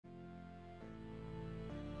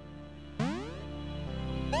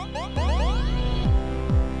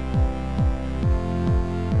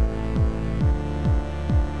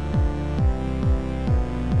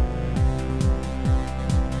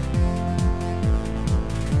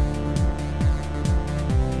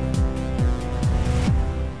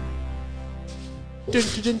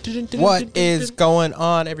What is going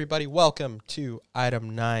on, everybody? Welcome to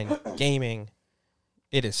Item 9 Gaming.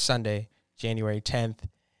 It is Sunday, January 10th.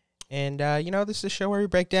 And, this is a show where we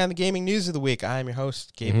break down the gaming news of the week. I'm your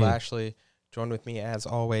host, Gabe Lashley. Joined with me, as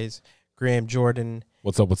always, Graham Jordan.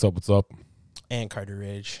 What's up? And Carter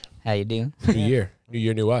Ridge. How you doing? New year,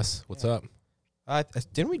 new us. What's up?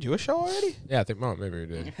 Didn't we do a show already? Yeah, I think maybe we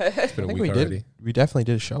did. It's been a week we already. did. We definitely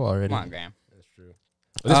did a show already. Come on, Graham. That's true.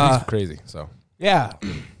 But this week's crazy, so. Yeah.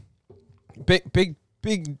 Big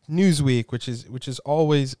news week, which is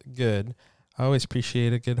always good. I always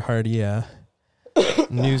appreciate a good hearty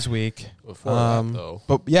news week. Before that, though.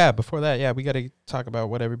 But yeah, before that, we got to talk about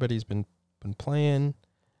what everybody's been playing.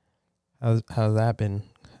 How's that been?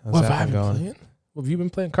 How's that been going? Playing? What have you been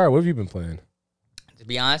playing? Car, what have you been playing? To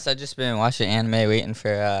be honest, I've just been watching anime, waiting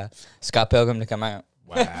for Scott Pilgrim to come out.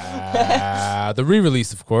 Wow. The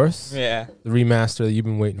re-release, of course. Yeah. The remaster that you've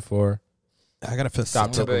been waiting for. I got to put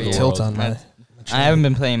Stop tilt on my I haven't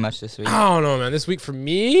been playing much this week. I don't know, man. This week for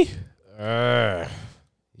me, not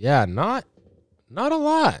a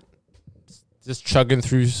lot. Just chugging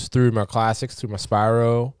through my classics, through my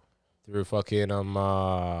Spyro, through fucking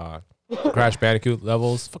Crash Bandicoot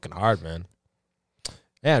levels. Fucking hard, man.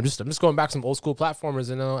 Yeah, I'm just going back to some old school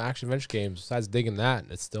platformers and action adventure games. Besides digging that,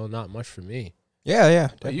 it's still not much for me. Yeah,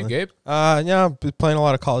 What about you, Gabe? I've been playing a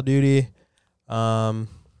lot of Call of Duty.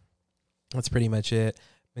 That's pretty much it.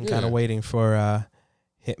 Been kind of waiting for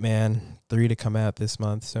Hitman 3 to come out this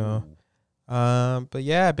month. So, but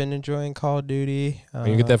yeah, I've been enjoying Call of Duty. Can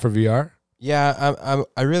you get that for VR? Yeah,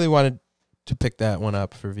 I really wanted to pick that one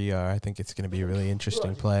up for VR. I think it's going to be a really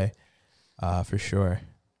interesting play, for sure.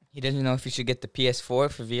 He doesn't know if you should get the PS4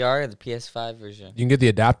 for VR or the PS5 version. You can get the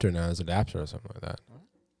adapter now. There's an adapter or something like that.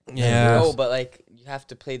 Yeah. No, but like you have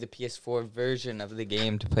to play the PS4 version of the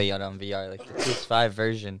game to play it on VR. Like the PS5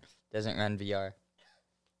 version doesn't run VR.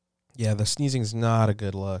 Yeah, the sneezing's not a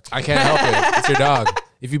good look. I can't help it. It's your dog.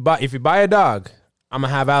 If you buy a dog, I'm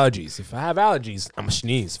gonna have allergies. If I have allergies, I'm gonna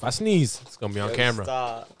sneeze. If I sneeze, it's gonna be on camera.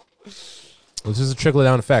 Stop. It's just a trickle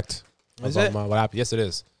down effect. Is it? What happened? Yes, it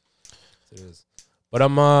is. Yes, it is. But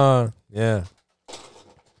I'm not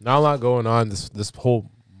a lot going on this whole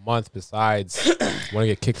month besides when I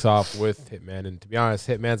get kicked off with Hitman. And to be honest,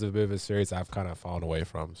 Hitman's a bit of a series I've kind of fallen away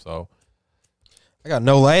from. So I got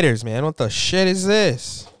no lighters, man. What the shit is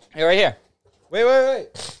this? Hey, right here.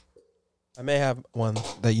 Wait. I may have one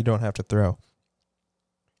that you don't have to throw.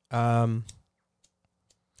 I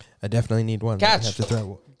definitely need one that I have to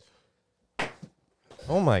throw.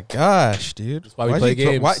 Oh my gosh, dude. That's why we play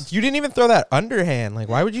games. You didn't even throw that underhand. Like,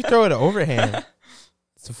 why would you throw it overhand?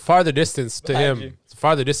 it's a farther distance to him. It's a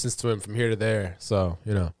farther distance to him from here to there. So,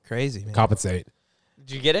 Crazy, man. compensate.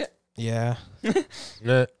 Did you get it? Yeah.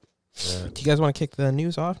 Yeah. Do you guys want to kick the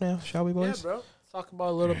news off now, shall we, boys? Yeah, bro. Let's talk about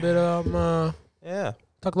a little bit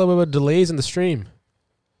talk a little bit about delays in the stream.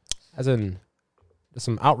 As in there's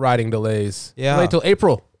some outriding delays. Yeah. Wait till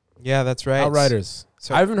April. Yeah, that's right. Outriders.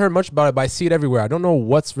 So I haven't heard much about it, but I see it everywhere. I don't know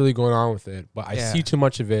what's really going on with it, but I see too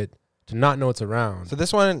much of it to not know it's around. So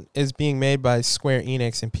this one is being made by Square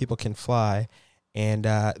Enix and People Can Fly, and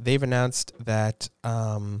they've announced that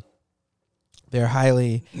their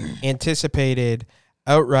highly anticipated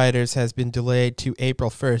Outriders has been delayed to April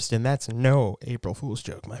 1st, and that's no April Fool's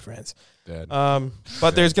joke, my friends. Dead.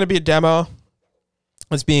 But there's going to be a demo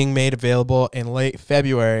that's being made available in late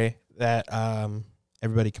February that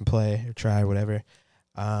everybody can play or try, whatever.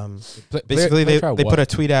 Basically, they put a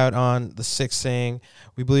tweet out on the 6th saying,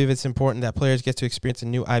 "We believe it's important that players get to experience a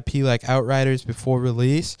new IP like Outriders before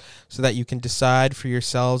release so that you can decide for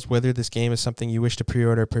yourselves whether this game is something you wish to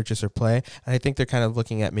pre-order, purchase, or play." And I think they're kind of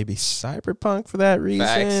looking at maybe Cyberpunk for that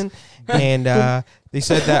reason. And they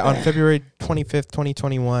said that on February 25th,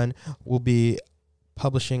 2021, we'll be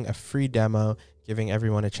publishing a free demo, giving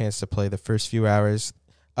everyone a chance to play the first few hours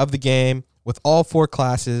of the game with all 4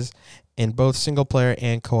 classes in both single player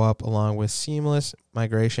and co-op, along with seamless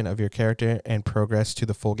migration of your character and progress to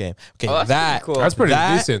the full game. Okay, that's cool. That's pretty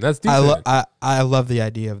decent. That's decent. I love the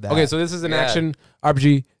idea of that. Okay, so this is an action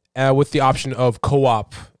RPG with the option of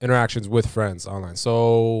co-op interactions with friends online.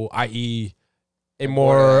 So, i.e., a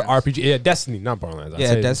more RPG. Yeah, Destiny, not Borderlands.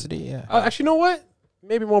 Yeah, Destiny, yeah. Actually, you know what?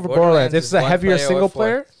 Maybe more of a Borderlands. This is a heavier single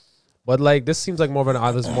player, but like this seems like more of an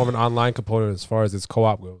online component as far as its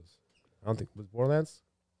co-op goes. I don't think was Borderlands.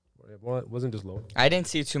 It wasn't just low. I didn't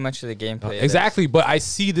see too much of the gameplay. Exactly, but I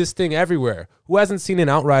see this thing everywhere. Who hasn't seen an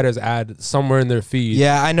Outriders ad somewhere in their feed?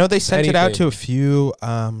 Yeah, I know they sent it out to a few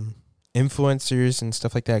influencers and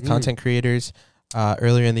stuff like that, content creators,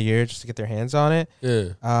 earlier in the year just to get their hands on it.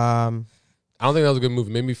 Yeah. I don't think that was a good move.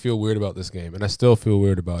 It made me feel weird about this game, and I still feel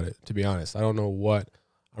weird about it, to be honest. I don't know what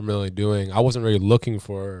I'm really doing. I wasn't really looking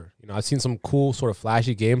for, I've seen some cool sort of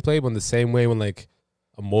flashy gameplay, but in the same way when like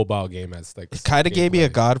a mobile game has like. It kind of gave me a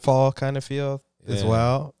Godfall kind of feel as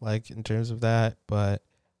well, like in terms of that. But,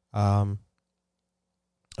 I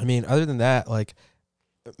mean, other than that, like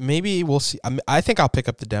maybe we'll see. I think I'll pick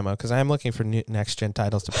up the demo because I am looking for new next gen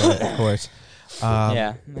titles to play, of course.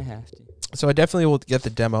 Yeah, I have to. So I definitely will get the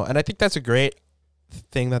demo, and I think that's a great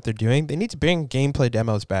thing that they're doing. They need to bring gameplay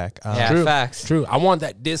demos back. Yeah, facts. True. I want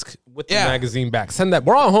that disc with the magazine back. Send that.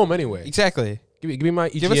 We're all home anyway. Exactly. Give me my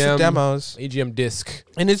EGM. Give us the demos. EGM disc.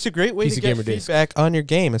 And it's a great way to get feedback on your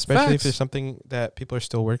game, especially if there's something that people are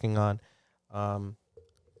still working on. And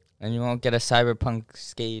you won't get a Cyberpunk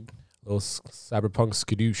Skade. Little Cyberpunk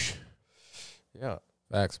Skadoosh. Yeah.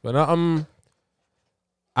 Facts. But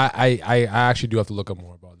I actually do have to look up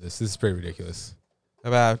more about this. This is pretty ridiculous.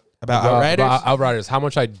 About Outriders? About Outriders. How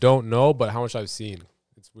much I don't know, but how much I've seen.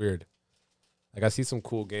 It's weird. Like I see some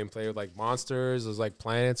cool gameplay with like monsters, there's like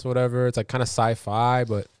planets or whatever. It's like kind of sci-fi,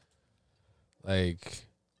 but like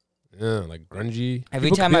like grungy.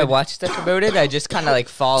 Every time I watch stuff about it, I just kind of like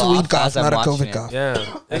fall off as I'm watching it. Yeah. Like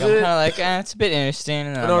I'm kind of like, it's a bit interesting.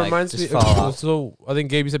 And then it reminds me of, so I think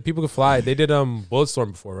Gabe, you said People Could Fly. They did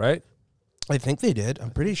Bulletstorm before, right? I think they did.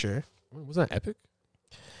 I'm pretty sure. Was that Epic?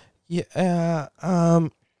 Yeah.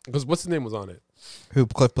 Because what's his name was on it? Who?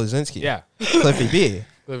 Cliff Bleszinski. Yeah. Cliffy B.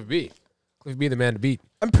 Cliffy B. Cliffy B, the man to beat.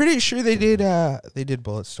 I'm pretty sure they did. They did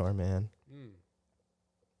Bulletstorm, man.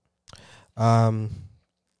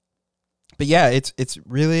 But yeah, it's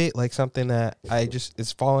really like something that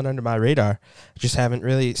it's fallen under my radar. I just haven't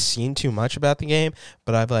really seen too much about the game,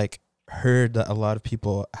 but I've like heard that a lot of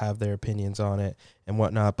people have their opinions on it and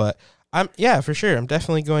whatnot. But for sure. I'm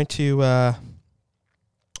definitely going to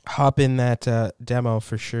hop in that demo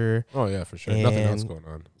for sure. Oh yeah, for sure. Nothing else going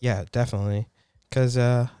on. Yeah, definitely. Because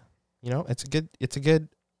it's a good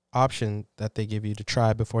option that they give you to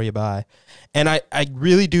try before you buy. And I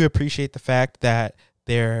really do appreciate the fact that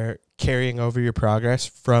they're carrying over your progress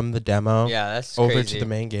from the demo over crazy. to the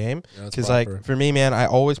main game. Because like for me, man, I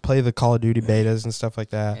always play the Call of Duty betas and stuff like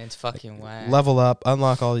that. And it's fucking whack. Level up,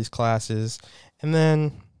 unlock all these classes, and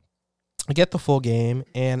then I get the full game,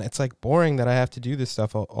 and it's like boring that I have to do this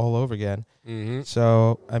stuff all over again. Mm-hmm.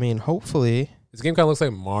 So I mean, hopefully this game kind of looks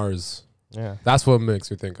like Mars. Yeah, that's what it makes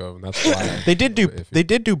me think of, and that's why they did do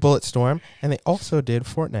Bulletstorm, and they also did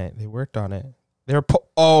Fortnite. They worked on it. They're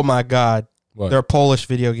oh my god, they're a Polish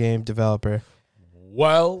video game developer.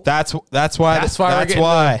 Well, that's why it's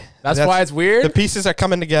weird. The pieces are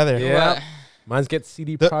coming together. Yeah, mine's get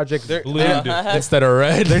CD Projekt blue instead of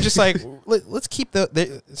red. They're just like let's keep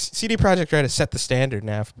the CD Projekt Red to set the standard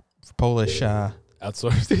now for Polish.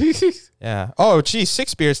 Outsourced. Yeah. Oh, geez,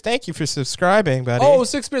 Six Beers. Thank you for subscribing, buddy. Oh,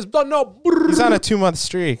 Six Beers. No. He's on a 2-month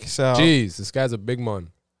streak. So. Jeez, this guy's a big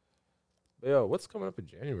one. Yo, what's coming up in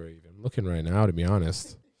January? Even I'm looking right now, to be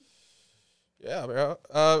honest. Yeah,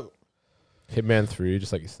 bro. Hitman 3,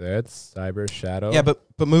 just like you said. Cyber Shadow. Yeah, but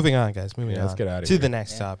moving on, guys. Moving on. Let's get out of to here. The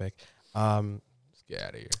next topic. Let's get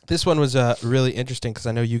out of here. This one was really interesting because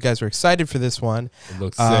I know you guys were excited for this one. It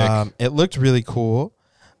looked sick. It looked really cool.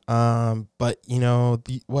 But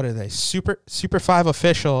what are they? Super 5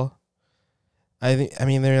 official. I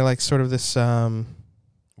mean they're like sort of this.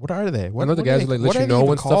 What are they? What are the guys like let you know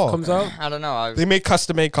when stuff comes out? I don't know. They make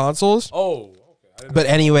custom made consoles. Oh, okay. But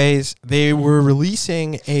anyways, they were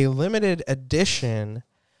releasing a limited edition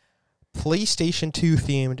PlayStation 2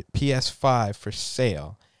 themed PS5 for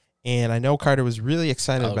sale, and I know Carter was really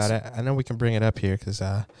excited about it. I know we can bring it up here because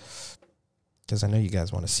I know you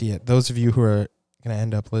guys want to see it. Those of you who are gonna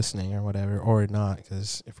end up listening or whatever, or not,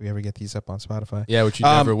 because if we ever get these up on Spotify, which you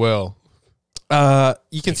never will.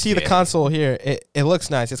 You can see the console here. It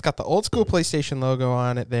looks nice. It's got the old school PlayStation logo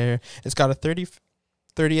on it there. It's got a 30th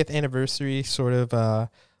anniversary sort of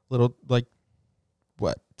little like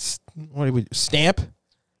what do we stamp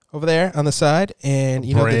over there on the side, and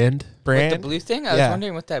brand. What, the blue thing. I was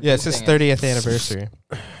wondering what that. Yeah, it says 30th anniversary.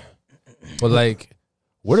 But like.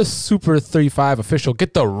 Where does Super 35 official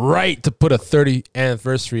get the right to put a 30th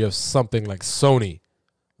anniversary of something like Sony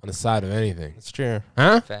on the side of anything? It's true.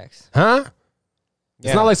 Huh? Facts. Huh?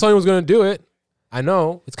 It's not like Sony was going to do it. I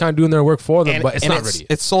know. It's kind of doing their work for them, but it's not ready.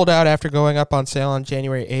 It's sold out after going up on sale on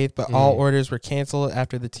January 8th, but all orders were canceled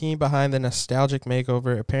after the team behind the nostalgic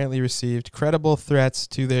makeover apparently received credible threats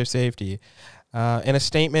to their safety. In a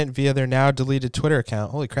statement via their now deleted Twitter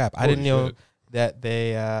account. Holy crap. I didn't know that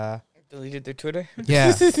they... deleted their Twitter?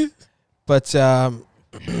 Yeah. But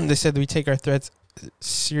they said we take our threats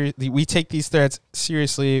we take these threats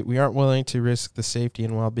seriously. We aren't willing to risk the safety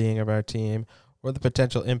and well-being of our team or the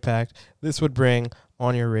potential impact this would bring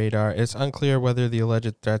on your radar. It's unclear whether the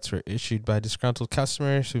alleged threats were issued by disgruntled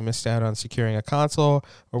customers who missed out on securing a console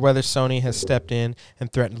or whether Sony has stepped in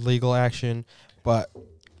and threatened legal action, but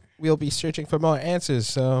we'll be searching for more answers.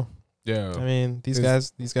 So, yeah, I mean, these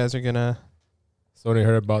guys are gonna. Sony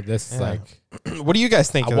heard about this. Yeah. Like, what do you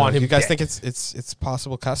guys think? I want him do you guys dead. think it's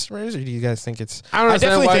possible customers, or do you guys think it's? I don't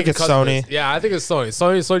definitely think it's Sony. Yeah, I think it's Sony.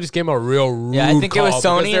 Sony just gave him a real rude Yeah, I think it was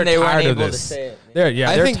call Sony because and they they're weren't tired of able to this. say it.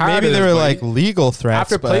 I they're think tired maybe of they this, were buddy. like legal threats.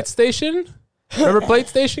 After but PlayStation. Remember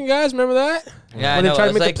PlayStation, guys? Remember that? Yeah, When I they know. tried to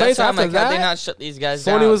It's make the like, place that's why I'm after like, how'd they that, not shut these guys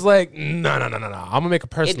down? Sony was like, no. I'm gonna make a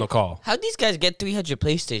personal call. How'd these guys get 300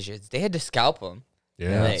 PlayStations? They had to scalp them.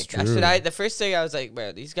 Yeah, Like, that's true. that's what the first thing I was like,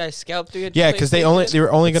 bro, these guys scalped 300. yeah, because they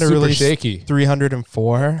were only going to Super release shaky.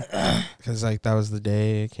 304 because like that was the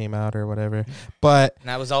day it came out or whatever. But And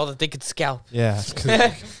that was all that they could scalp. yeah,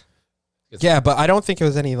 yeah, but I don't think it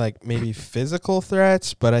was any like maybe physical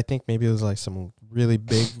threats, but I think maybe it was like some really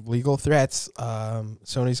big legal threats.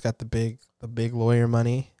 Sony's got the big lawyer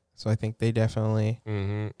money, so I think they definitely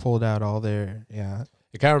pulled out all their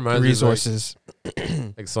It kind of reminds me of, resources.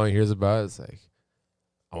 like Sony hears about it. It's like,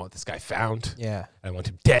 I want this guy found. Yeah. I want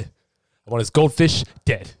him dead. I want his goldfish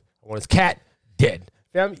dead. I want his cat dead.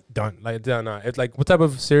 Family done. Like done. It's like, what type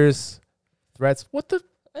of serious threats? What the?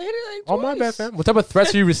 I hit it like Oh my bad, twice. fam. What type of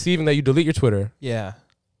threats are you receiving that you delete your Twitter? Yeah.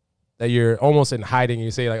 That you're almost in hiding. And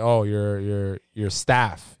you say like, oh, your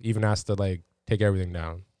staff even has to like take everything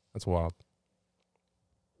down. That's wild.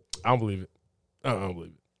 I don't believe it. I don't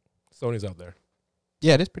believe it. Sony's out there.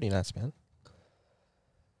 Yeah, it is pretty nuts, man.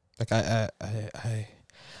 Like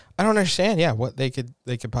I don't understand. Yeah, what they could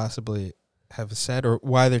possibly have said or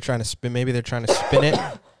why they're trying to spin. Maybe they're trying to spin it.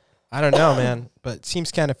 I don't know, man. But it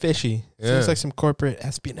seems kind of fishy. Yeah. Seems like some corporate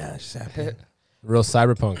espionage is happening. Real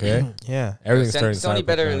cyberpunk, eh? Yeah. Everything's turning Sony cyberpunk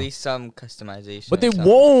better now. release some customization. But they or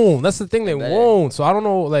something. won't. That's the thing. They better. won't. So I don't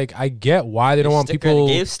know. Like, I get why they don't want people.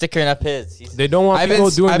 Gabe's stickering up his. They don't want people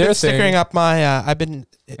doing I've their been stickering thing. up my. I've been.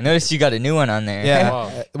 I noticed you got a new one on there. Yeah.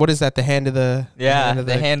 Wow. What is that? The hand of the. Yeah, of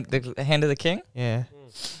the hand of the king. Yeah.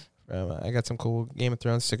 I got some cool Game of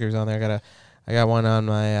Thrones stickers on there. I got one on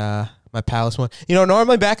my my Palace one. You know,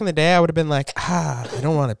 normally back in the day, I would have been like, I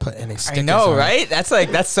don't want to put any stickers. I know, on. right?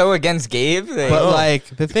 That's so against Gabe. Like, But like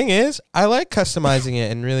the thing is, I like customizing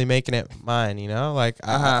it and really making it mine. You know, like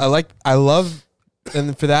I love,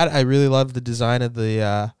 and for that I really love the design of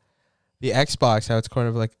the Xbox. How it's kind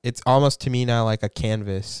of like it's almost to me now like a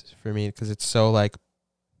canvas for me because it's so like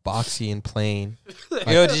boxy and plain.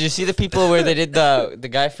 yo, did you see the people where they did the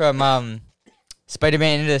guy from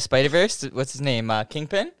Spider-Man Into the Spider-Verse? What's his name?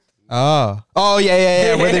 Kingpin. Oh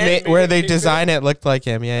yeah. Where they design it looked like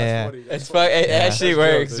him. Yeah. It actually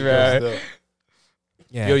works, bro.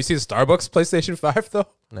 Yeah. Yo, you see the Starbucks PlayStation 5 though?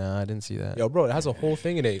 No, I didn't see that. Yo, bro, it has a whole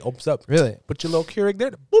thing in it. It opens up. Really? Put your little Keurig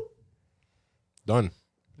there. Boop. Done.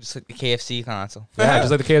 Just like the KFC console. Yeah,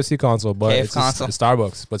 just like the KFC console, but KF it's console. Just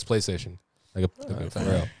Starbucks, but it's PlayStation. For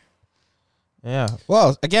real. Yeah.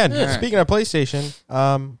 Well, again, Yeah. speaking of PlayStation,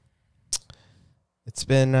 it's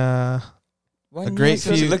been One great year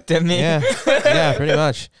since you few- looked at me. yeah, pretty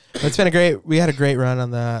much. It's been we had a great run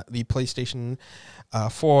on the PlayStation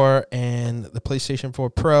 4 and the PlayStation 4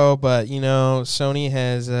 Pro, but you know, Sony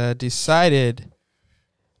has decided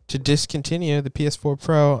to discontinue the PS4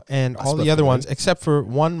 Pro and all the other ones except for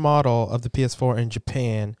one model of the PS4 in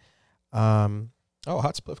Japan. Hot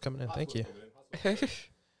Spliff coming in. Thank you.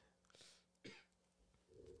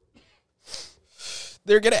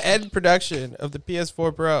 They're going to end production of the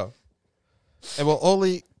PS4 Pro and will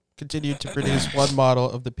only continue to produce one model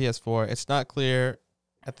of the PS4. It's not clear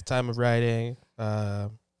at the time of writing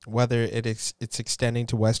whether it's extending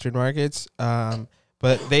to Western markets,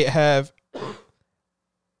 but they have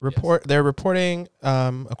they're reporting,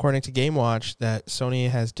 according to Game Watch, that Sony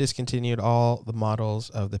has discontinued all the models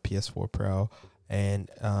of the PS4 Pro and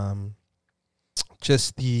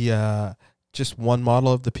just one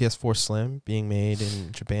model of the PS4 Slim being made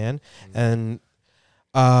in Japan. And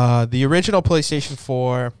the original PlayStation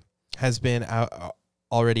 4 has been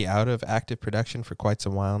already out of active production for quite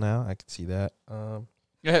some while now. I can see that.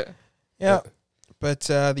 Yeah. But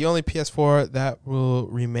the only PS4 that will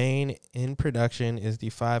remain in production is the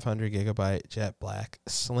 500 gigabyte jet black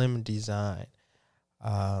slim design.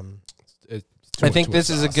 I think this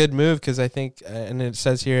is a good move because I think, and it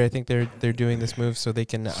says here, I think they're doing this move so they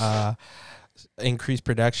can increase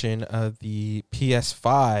production of the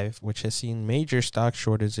PS5, which has seen major stock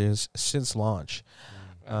shortages since launch.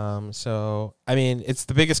 So I mean, it's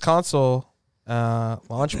the biggest console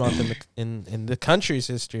launch month in the country's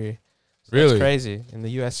history. So Really? That's crazy. In the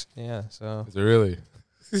U.S., yeah. So Is it really?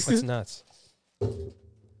 it's nuts.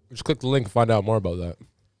 Just click the link and find out more about that.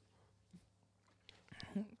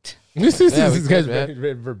 Yeah, This we guy's could,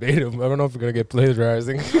 read verbatim. I don't know if we're gonna get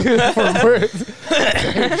plagiarizing from words.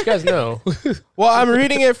 You guys know. Well, I'm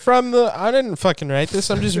reading it from the. I didn't fucking write this.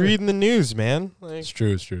 I'm just reading the news, man. Like, It's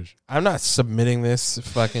true. It's true. I'm not submitting this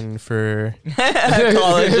fucking for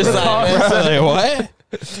College assignments. like, what?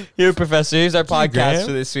 Here, professor. Here's our podcast Graham?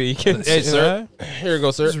 for this week. Hey, sir. Here you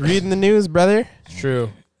go, sir. Just reading the news, brother. It's true.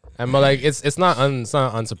 And but like it's not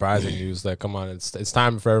unsurprising news. Like, come on, it's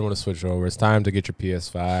time for everyone to switch over. It's time to get your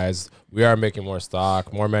PS5s. We are making more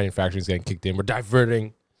stock. More manufacturing's getting kicked in. We're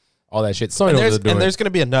diverting all that shit. Sony knows what they're doing. And there's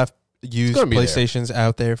gonna be enough used gonna be there. PlayStations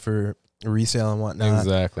out there for resale and whatnot.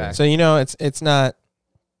 Exactly. So it's not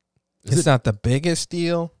not the biggest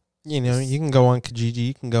deal. You know, you can go on Kijiji,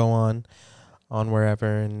 you can go on wherever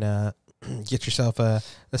and get yourself a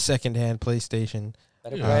secondhand PlayStation.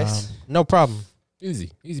 Better price. No problem.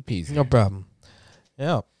 Easy peasy. No problem.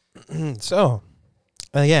 Yeah. So,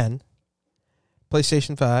 again,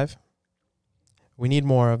 PlayStation 5. We need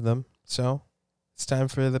more of them. So, it's time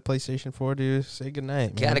for the PlayStation 4 to say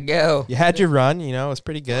goodnight. Man. Gotta go. You had your run, you know, it was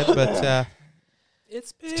pretty good, but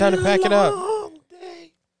It's time to pack it up.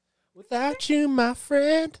 Day without you, my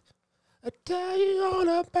friend. I tell you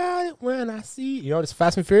all about it when I see you. You know, it's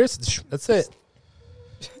Fast and Furious. That's it.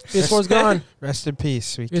 PS4's gone. Rest in peace,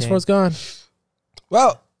 sweet king. PS4's gone.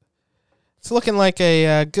 Well, it's looking like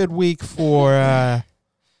a good week for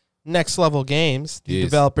Next Level Games, the Yes.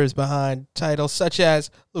 developers behind titles such as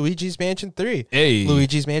Luigi's Mansion 3, Hey.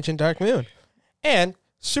 Luigi's Mansion Dark Moon, and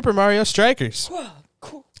Super Mario Strikers.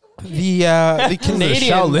 The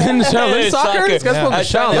Canadian Shaolin soccer? This guy's Yeah. playing I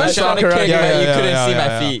was trying Shaolin to soccer. kick, Yeah, but you yeah, couldn't yeah, see yeah, my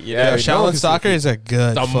yeah. feet. You Yeah, know? Shaolin Soccer is a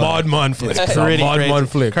good The flick. Modman flick. It's The pretty Modman crazy.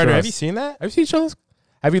 flick. Carter, have trust. you seen that? Have you seen Shaolin?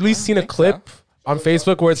 Have you at least seen a think clip on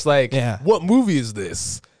Facebook where it's like, Yeah. what movie is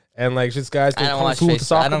this? And like, just guys I doing don't kung watch fu with the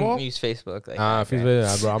Facebook. I soccer don't ball. use Facebook. Like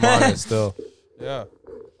Bro, I'm on it still. Yeah.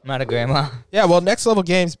 I'm not a grandma. Yeah, well, Next Level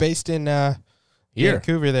Games based in Here,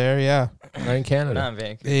 Vancouver there, yeah. right in Canada. Not in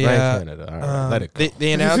Vancouver. They, Right in Canada. All right, let it go.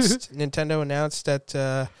 They announced, Nintendo announced that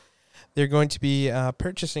they're going to be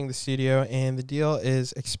purchasing the studio, and the deal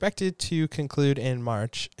is expected to conclude in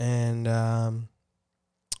March, and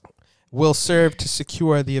will serve to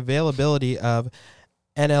secure the availability of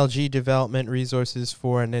NLG development resources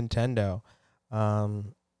for Nintendo.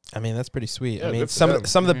 I mean, that's pretty sweet. Yeah, I mean, good for some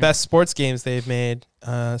them. of the best sports games they've made,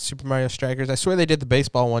 Super Mario Strikers. I swear they did the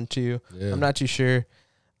baseball one too. Yeah. I'm not too sure.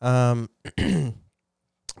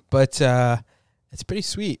 But it's pretty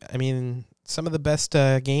sweet. I mean, some of the best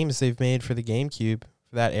games they've made for the GameCube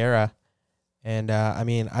for that era. And I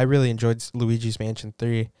mean, I really enjoyed Luigi's Mansion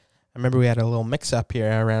 3. I remember we had a little mix up here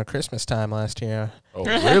around Christmas time last year Oh,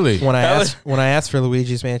 really? when I asked for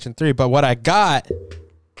Luigi's Mansion 3, but what I got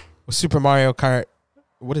was Super Mario Kart.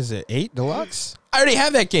 What is it? 8 Deluxe? I already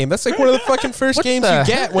have that game. That's like one of the fucking first What games the you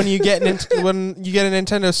get when you get when you get a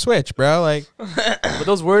Nintendo Switch, bro. Like, But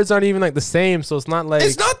those words aren't even like the same, so it's not like.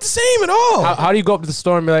 it's not the same at all. How do you go up to the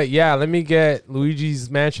store and be like, yeah, let me get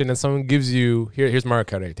Luigi's Mansion, and someone gives you here's Mario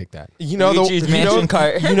Kart. Hey, take that. You know Luigi's Mansion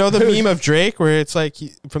Kart. You know the meme of Drake where it's like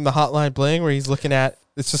from the Hotline Bling where he's looking at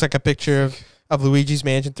it's just like a picture of Luigi's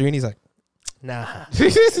Mansion 3 and he's like, nah.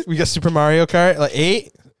 We got Super Mario Kart like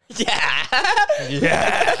 8.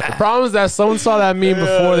 The problem is that someone saw that meme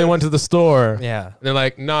before they went to the store. Yeah. And they're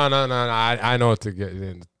like, no, I know what to get.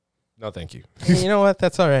 No, thank you. You know what?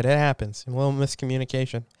 That's all right. It happens. A little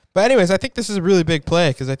miscommunication. But anyways, I think this is a really big play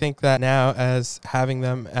because I think that now as having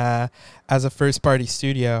them as a first party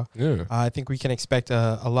studio, Yeah. I think we can expect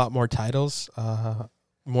a lot more titles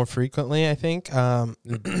more frequently, I think.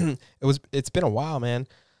 It's been a while, man.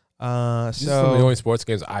 These are some of the only sports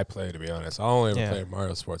games I play, to be honest. I only ever play a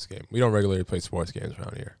Mario sports game. We don't regularly play sports games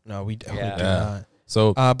around here. No, we do Yeah. not.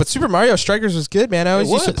 So But Super Mario Strikers was good, man. I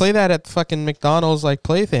always used to was. play that at the fucking McDonald's like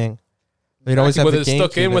play thing. They'd always have when the they're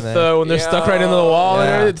stuck GameCube in with there. when they're stuck right into the wall.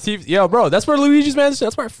 Yeah. And the TV. Yo, bro, that's where Luigi's Mansion.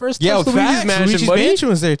 That's where I first touched Luigi's facts. Mansion, Luigi's buddy. Mansion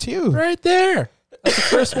was there too. Right there. That's the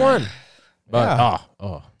first one. But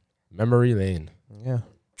Yeah. memory lane. Yeah,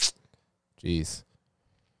 Jeez.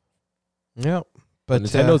 yeah. But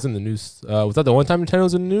Nintendo's in the news. Was that the one time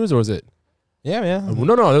Nintendo's in the news, or was it? yeah, man.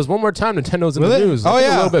 No. There's one more time Nintendo's in Will the it? news. Oh, I think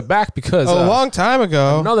yeah. a little bit back because A long time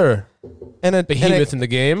ago, another and behemoth in the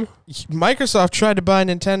game. Microsoft tried to buy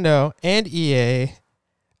Nintendo and EA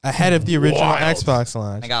ahead of the original Wild. Xbox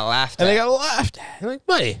launch, I got laughed and at. they got laughed at. You're like,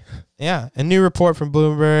 buddy. Yeah, a new report from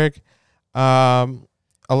Bloomberg.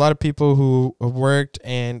 A lot of people who have worked,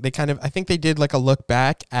 and they kind of, I think they did like a look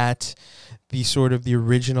back at the sort of the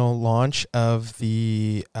original launch of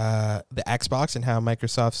the Xbox and how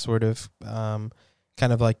Microsoft sort of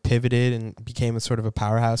kind of like pivoted and became a sort of a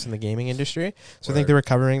powerhouse in the gaming industry. So I think they were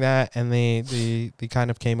covering that, and they kind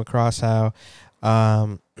of came across how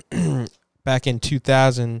back in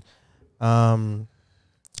 2000,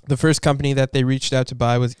 the first company that they reached out to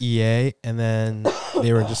buy was EA, and then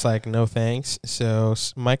they were just like, no thanks. So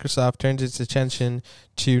Microsoft turned its attention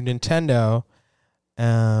to Nintendo,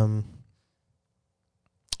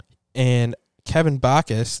 and Kevin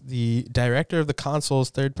Backus, the director of the console's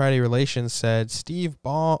third-party relations, said Steve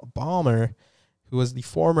Ballmer, who was the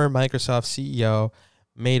former Microsoft CEO,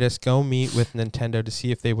 made us go meet with Nintendo to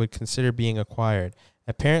see if they would consider being acquired.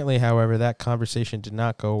 Apparently, however, that conversation did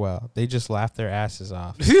not go well. They just laughed their asses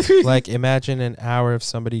off. Like, imagine an hour of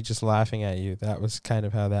somebody just laughing at you. That was kind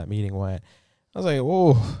of how that meeting went. I was like,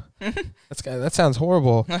 whoa, that sounds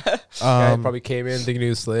horrible. Guy probably came in thinking he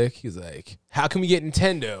was slick. He's like, how can we get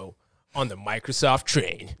Nintendo on the Microsoft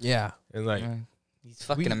train? Yeah. And like, he's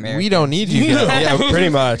fucking American. We don't need you. Yeah, pretty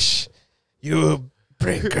much. You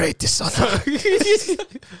bring great dishonor.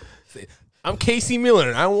 I'm Casey Miller,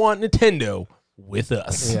 and I want Nintendo with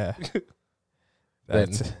us. Yeah.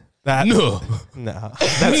 That no.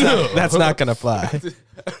 That's not gonna fly.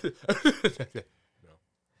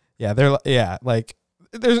 Yeah, there's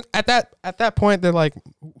at that point they're like,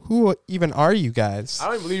 who even are you guys? I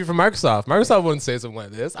don't even believe you're from Microsoft. Microsoft wouldn't say something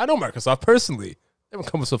like this. I know Microsoft personally. They would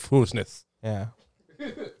come with some foolishness. Yeah.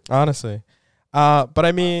 Honestly. But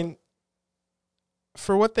I mean,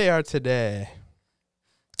 for what they are today,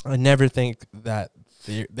 I never think that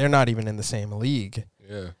they're not even in the same league.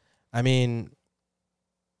 Yeah. I mean,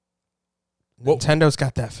 Nintendo's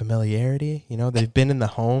got that familiarity. You know, they've been in the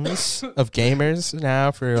homes of gamers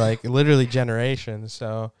now for like literally generations.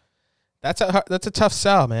 So that's a tough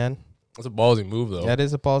sell, man. That's a ballsy move, though. That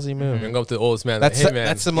is a ballsy move. You're gonna go up to the oldest man. That's like, hey, man.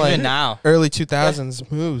 That's some like now. early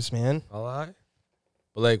 2000s moves, man. A lot.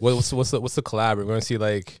 But like, what's the collab? We're gonna see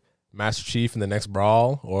like Master Chief in the next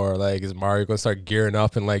Brawl, or like is Mario gonna start gearing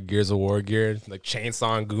up in like Gears of War gear, like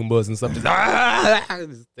chainsaw and Goombas and stuff?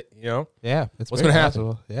 Just, you know? Yeah. What's gonna happen?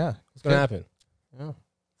 Possible. Yeah. What's gonna happen? Yeah.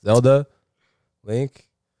 Zelda, Link,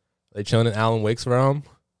 like chilling in Alan Wake's realm,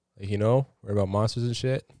 like, you know, worry about monsters and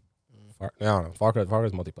shit. I don't know. Far Cry's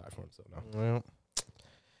multi-platform, so no. Well,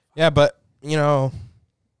 yeah, but you know,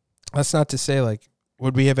 that's not to say like,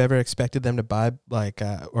 would we have ever expected them to buy like,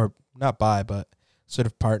 or not buy, but sort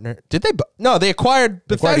of partner? Did they? No, they acquired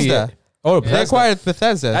Bethesda. They acquired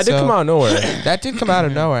Bethesda. That did come out of nowhere. That did come out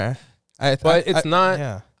of nowhere. But it's not.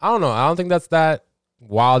 Yeah. I don't know. I don't think that's that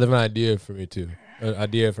wild of an idea for me too. If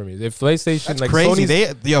PlayStation, that's like crazy.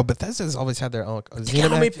 Sony's, Bethesda's always had their own. How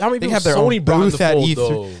many they have their Sony own booth at fold, E3.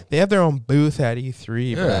 though? They have their own booth at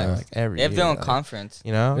E3, Yeah. bro, like every They have their year, own like, conference.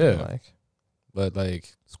 You know, Yeah. like But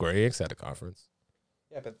like Square Enix had a conference,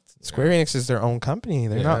 yeah, but Square Enix is their own company.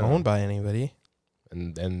 They're not owned by anybody.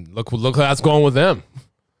 and look how that's going with them.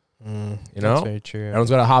 You know, that's very true.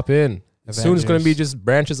 everyone's gotta hop in. Soon it's going to be Avengers. just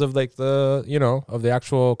branches of like of the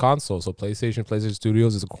actual console. So PlayStation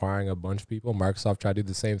Studios is acquiring a bunch of people. Microsoft tried to do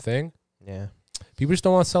the same thing. Yeah. People just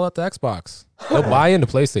don't want to sell out the Xbox. They'll buy into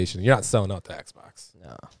PlayStation. You're not selling out the Xbox.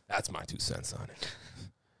 No. That's my 2 cents on it.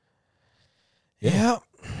 Yeah.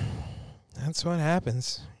 That's what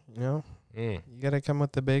happens. You know, Mm. you got to come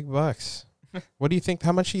with the big bucks. What do you think?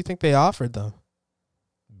 How much do you think they offered them?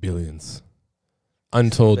 Billions.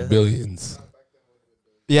 Untold billions.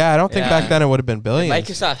 Yeah, I don't think Yeah. back then it would have been billions.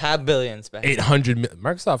 Microsoft had billions back. 800 million.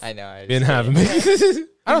 Microsoft I know. I been just having kidding.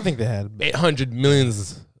 I don't think they had. 800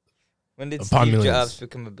 millions. When did Upon Steve millions. Jobs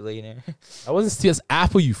become a billionaire? That wasn't Steve. That's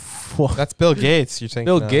Apple, you fuck. That's Bill Gates. You're thinking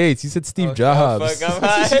Bill of. Gates. You said Steve Oh, Jobs. fuck, I'm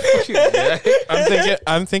high.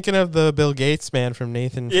 I'm thinking of the Bill Gates man from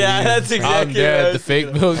Nathan. For Yeah, You. that's exactly I'm what I dead. was The fake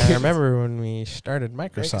thinking. Bill I Gates. remember when we started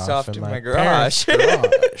Microsoft, Microsoft in my parents' garage.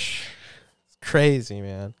 garage. It's crazy,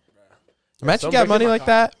 man. Imagine Some you got money breaking my like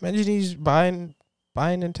that. Imagine he's buying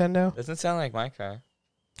Nintendo. Doesn't sound like my car.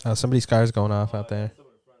 Oh, somebody's car's going off out there.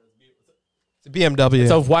 It's a BMW. It's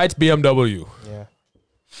a white BMW. Yeah.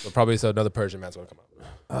 So probably another Persian man's going to come up.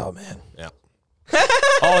 Oh man.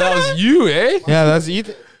 Oh, that was you, eh? Yeah, that's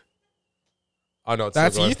Ethan. Oh, no. It's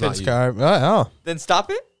That's still going. It's not Ethan's you. car. Oh, Then stop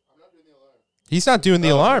it. he's not doing the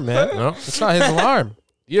alarm, man. No? It's not his alarm.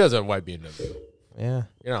 He doesn't have a white BMW. Yeah.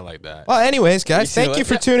 You're not like that. Well, anyways, guys, You see thank you what-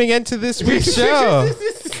 for tuning in to this week's show.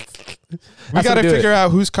 We got to figure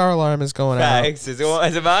out whose car alarm is going out. Facts. Is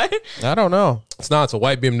it mine? I don't know. It's not. It's a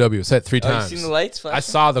white BMW. It's set 3 Oh, you times. seen the lights flashing? I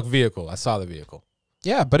saw the vehicle.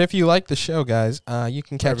 Yeah, but if you like the show, guys, you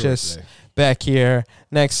can catch Everywhere us today. back here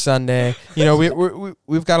next Sunday. You know,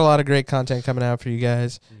 we've got a lot of great content coming out for you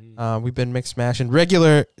guys. We've been mix smashing.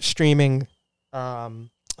 Regular streaming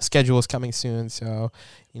schedule is coming soon, so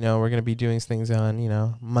we're gonna be doing things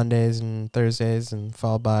on Mondays and Thursdays, and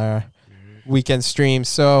followed by our weekend streams.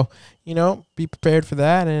 So be prepared for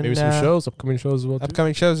that, and maybe some upcoming shows as well.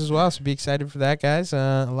 Upcoming shows as well. So be excited for that, guys.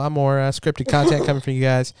 A lot more scripted content coming for you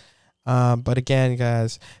guys. But again,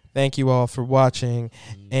 guys, thank you all for watching,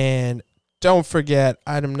 and don't forget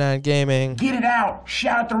Item 9 Gaming. Get it out!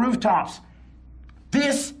 Shout at the rooftops!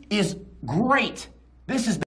 This is great! This is